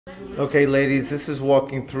Okay, ladies, this is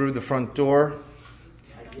walking through the front door.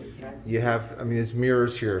 You have, there's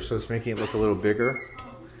mirrors here, so it's making it look a little bigger.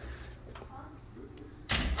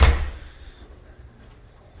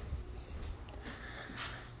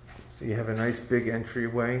 So you have a nice big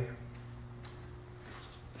entryway.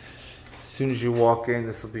 As soon as you walk in,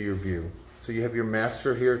 this will be your view. So you have your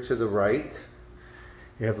master here to the right.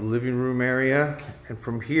 You have the living room area, and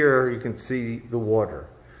from here you can see the water.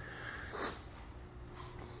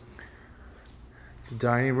 The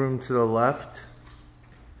dining room to the left.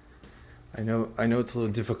 I know it's a little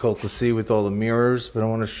difficult to see with all the mirrors, but I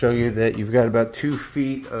want to show you that you've got about 2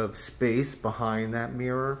 feet of space behind that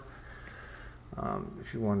mirror.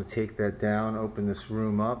 If you want to take that down, open this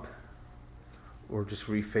room up, or just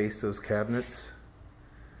reface those cabinets.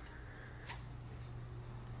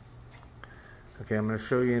 Okay, I'm going to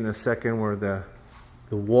show you in a second where the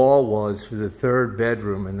wall was for the third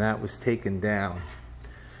bedroom, and that was taken down.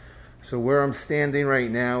 So where I'm standing right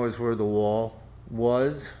now is where the wall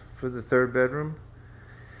was for the third bedroom.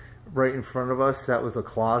 Right in front of us, that was a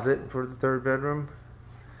closet for the third bedroom.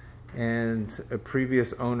 And a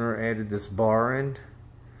previous owner added this bar in.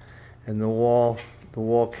 And the wall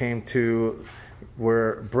came to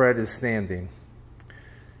where Brett is standing.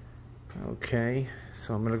 Okay,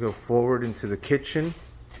 so I'm going to go forward into the kitchen.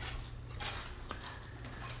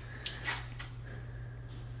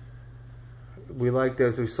 We liked,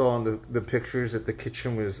 as we saw in the pictures, that the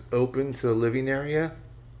kitchen was open to the living area.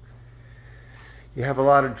 You have a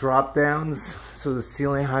lot of drop downs, so the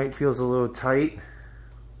ceiling height feels a little tight.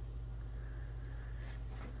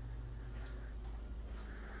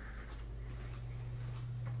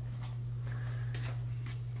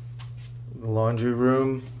 The laundry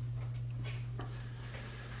room.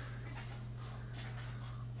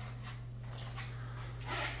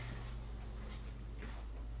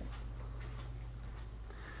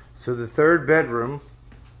 So the third bedroom,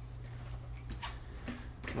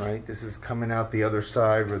 right, this is coming out the other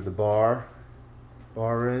side where the bar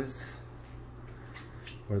is,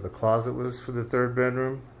 where the closet was for the third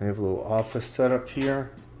bedroom. They have a little office set up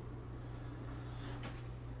here.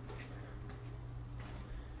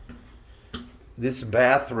 This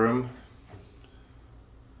bathroom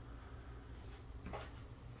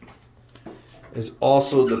is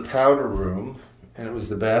also the powder room, and it was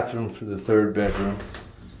the bathroom for the third bedroom.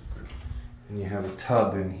 And you have a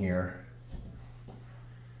tub in here.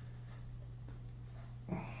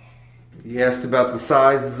 You asked about the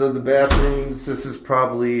sizes of the bathrooms. This is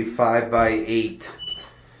probably 5 by 8.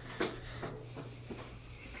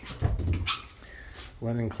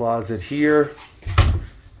 Linen closet here.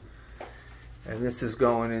 And this is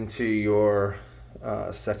going into your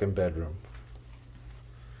second bedroom.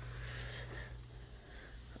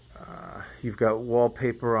 You've got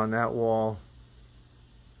wallpaper on that wall.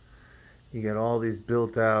 You got all these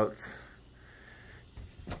built outs.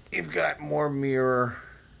 You've got more mirror.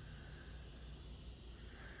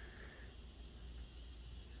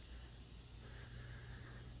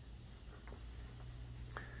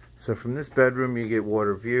 So from this bedroom you get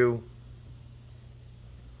water view.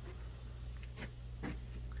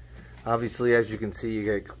 Obviously, as you can see, you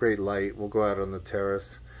get great light. We'll go out on the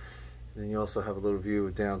terrace. And then you also have a little view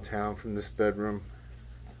of downtown from this bedroom.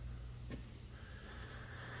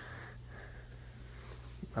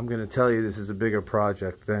 I'm going to tell you this is a bigger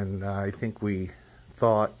project than I think we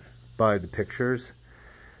thought by the pictures.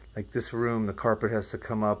 Like this room, the carpet has to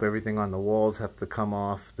come up, everything on the walls have to come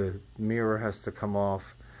off, the mirror has to come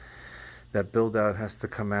off, that build out has to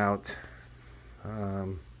come out. I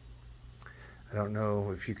don't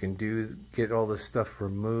know if you can get all this stuff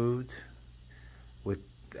removed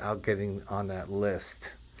without getting on that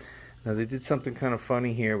list. Now they did something kind of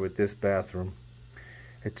funny here with this bathroom.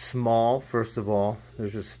 It's small, first of all.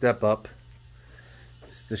 There's a step up.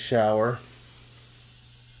 It's the shower,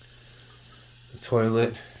 the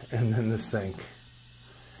toilet, and then the sink.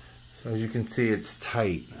 So as you can see, it's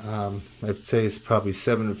tight. I'd say it's probably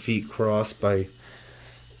 7 feet cross by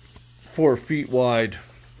 4 feet wide.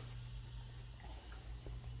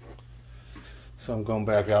 So I'm going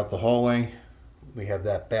back out the hallway. We have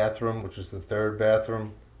that bathroom, which is the third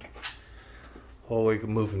bathroom. Hallway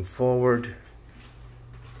moving forward.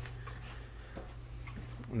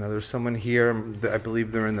 Now there's someone here, I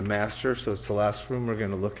believe they're in the master, so it's the last room we're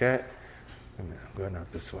going to look at. I'm going out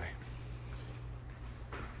this way.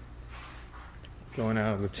 Going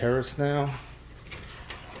out on the terrace now.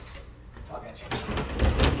 I'll get you.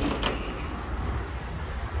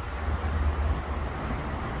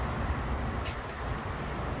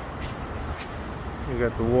 You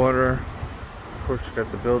got the water. Of course, you got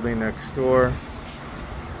the building next door.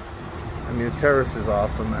 I mean, the terrace is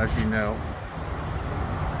awesome, as you know.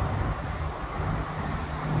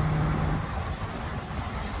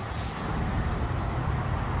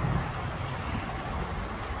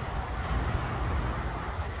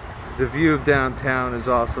 The view of downtown is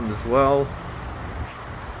awesome as well.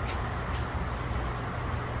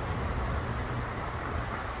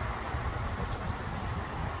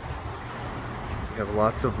 You have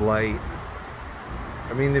lots of light.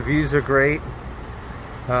 I mean, the views are great.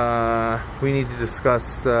 We need to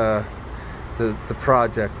discuss the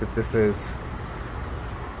project that this is.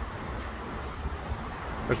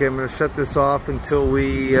 Okay, I'm going to shut this off until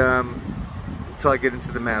I get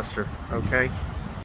into the master. Okay.